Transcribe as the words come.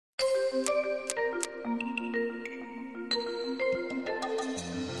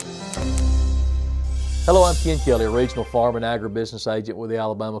Hello, I'm Ken Kelley, a regional farm and agribusiness agent with the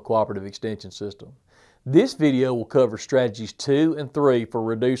Alabama Cooperative Extension System. This video will cover strategies 2 and 3 for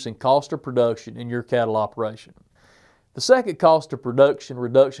reducing cost of production in your cattle operation. The second cost of production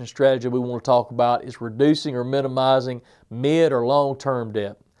reduction strategy we want to talk about is reducing or minimizing mid or long-term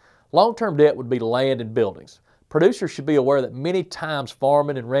debt. Long-term debt would be land and buildings. Producers should be aware that many times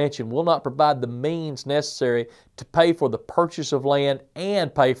farming and ranching will not provide the means necessary to pay for the purchase of land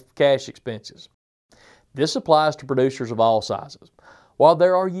and pay for cash expenses. This applies to producers of all sizes. While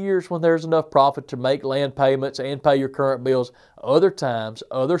there are years when there's enough profit to make land payments and pay your current bills, other times,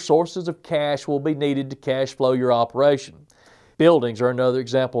 other sources of cash will be needed to cash flow your operation. Buildings are another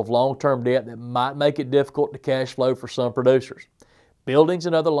example of long-term debt that might make it difficult to cash flow for some producers. Buildings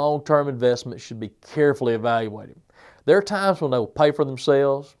and other long-term investments should be carefully evaluated. There are times when they will pay for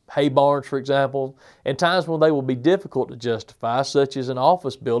themselves, hay barns for example, and times when they will be difficult to justify, such as an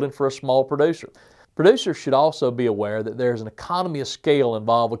office building for a small producer. Producers should also be aware that there is an economy of scale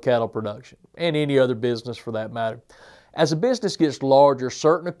involved with cattle production, and any other business for that matter. As a business gets larger,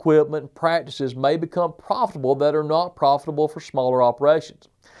 certain equipment and practices may become profitable that are not profitable for smaller operations.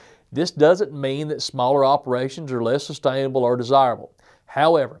 This doesn't mean that smaller operations are less sustainable or desirable.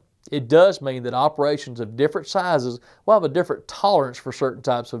 However, it does mean that operations of different sizes will have a different tolerance for certain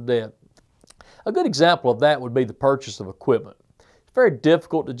types of debt. A good example of that would be the purchase of equipment. It's very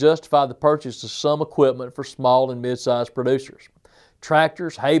difficult to justify the purchase of some equipment for small and mid-sized producers.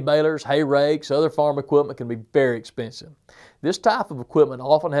 Tractors, hay balers, hay rakes, other farm equipment can be very expensive. This type of equipment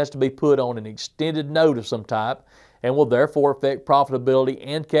often has to be put on an extended note of some type and will therefore affect profitability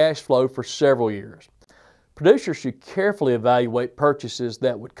and cash flow for several years. Producers should carefully evaluate purchases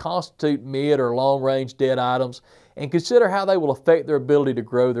that would constitute mid or long-range debt items and consider how they will affect their ability to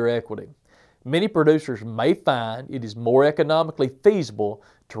grow their equity. Many producers may find it is more economically feasible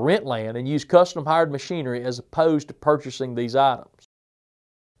to rent land and use custom-hired machinery as opposed to purchasing these items.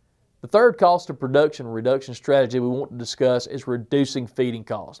 The third cost of production reduction strategy we want to discuss is reducing feeding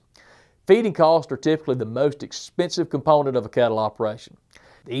costs. Feeding costs are typically the most expensive component of a cattle operation.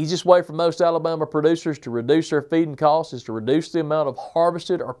 The easiest way for most Alabama producers to reduce their feeding costs is to reduce the amount of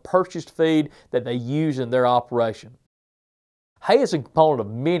harvested or purchased feed that they use in their operation. Hay is a component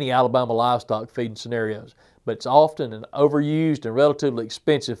of many Alabama livestock feeding scenarios, but it's often an overused and relatively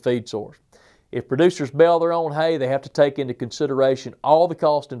expensive feed source. If producers bale their own hay, they have to take into consideration all the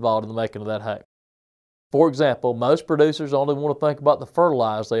costs involved in the making of that hay. For example, most producers only want to think about the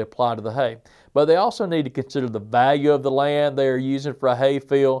fertilizers they apply to the hay, but they also need to consider the value of the land they are using for a hay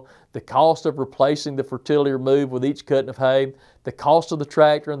field, the cost of replacing the fertility removed with each cutting of hay, the cost of the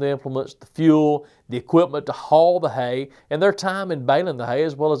tractor and the implements, the fuel, the equipment to haul the hay, and their time in baling the hay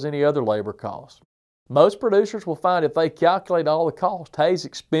as well as any other labor costs. Most producers will find if they calculate all the costs, hay is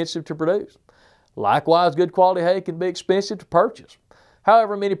expensive to produce. Likewise, good quality hay can be expensive to purchase.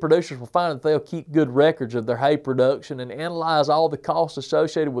 However, many producers will find that they'll keep good records of their hay production and analyze all the costs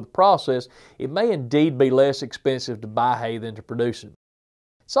associated with the process. It may indeed be less expensive to buy hay than to produce it.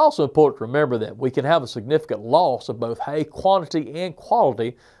 It's also important to remember that we can have a significant loss of both hay quantity and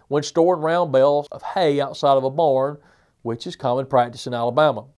quality when storing round bales of hay outside of a barn, which is common practice in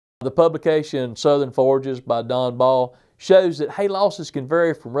Alabama. The publication Southern Forages by Don Ball shows that hay losses can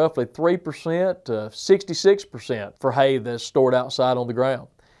vary from roughly 3% to 66% for hay that's stored outside on the ground.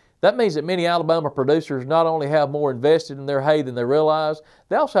 That means that many Alabama producers not only have more invested in their hay than they realize,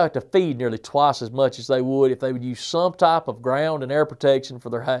 they also have to feed nearly twice as much as they would if they would use some type of ground and air protection for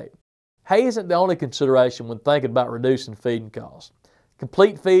their hay. Hay isn't the only consideration when thinking about reducing feeding costs.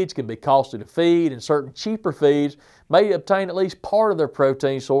 Complete feeds can be costly to feed, and certain cheaper feeds may obtain at least part of their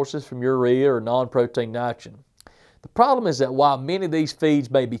protein sources from urea or non-protein nitrogen. The problem is that while many of these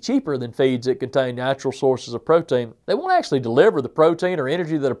feeds may be cheaper than feeds that contain natural sources of protein, they won't actually deliver the protein or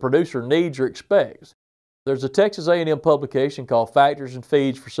energy that a producer needs or expects. There's a Texas A&M publication called Factors in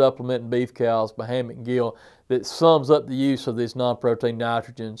Feeds for Supplementing Beef Cows by Hammock and Gill that sums up the use of these non-protein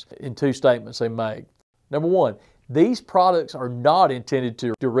nitrogens in two statements they make. Number one, these products are not intended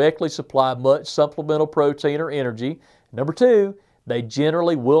to directly supply much supplemental protein or energy. Number two, they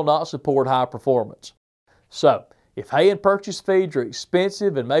generally will not support high performance. So, if hay and purchased feeds are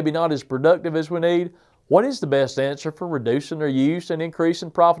expensive and maybe not as productive as we need, what is the best answer for reducing their use and increasing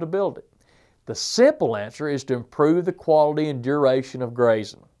profitability? The simple answer is to improve the quality and duration of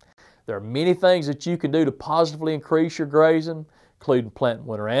grazing. There are many things that you can do to positively increase your grazing, including planting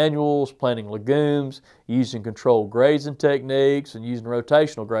winter annuals, planting legumes, using controlled grazing techniques, and using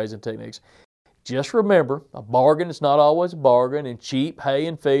rotational grazing techniques. Just remember, a bargain is not always a bargain, and cheap hay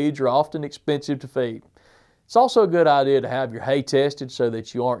and feeds are often expensive to feed. It's also a good idea to have your hay tested so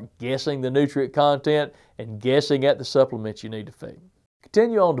that you aren't guessing the nutrient content and guessing at the supplements you need to feed.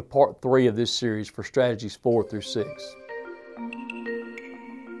 Continue on to part 3 of this series for strategies 4 through 6.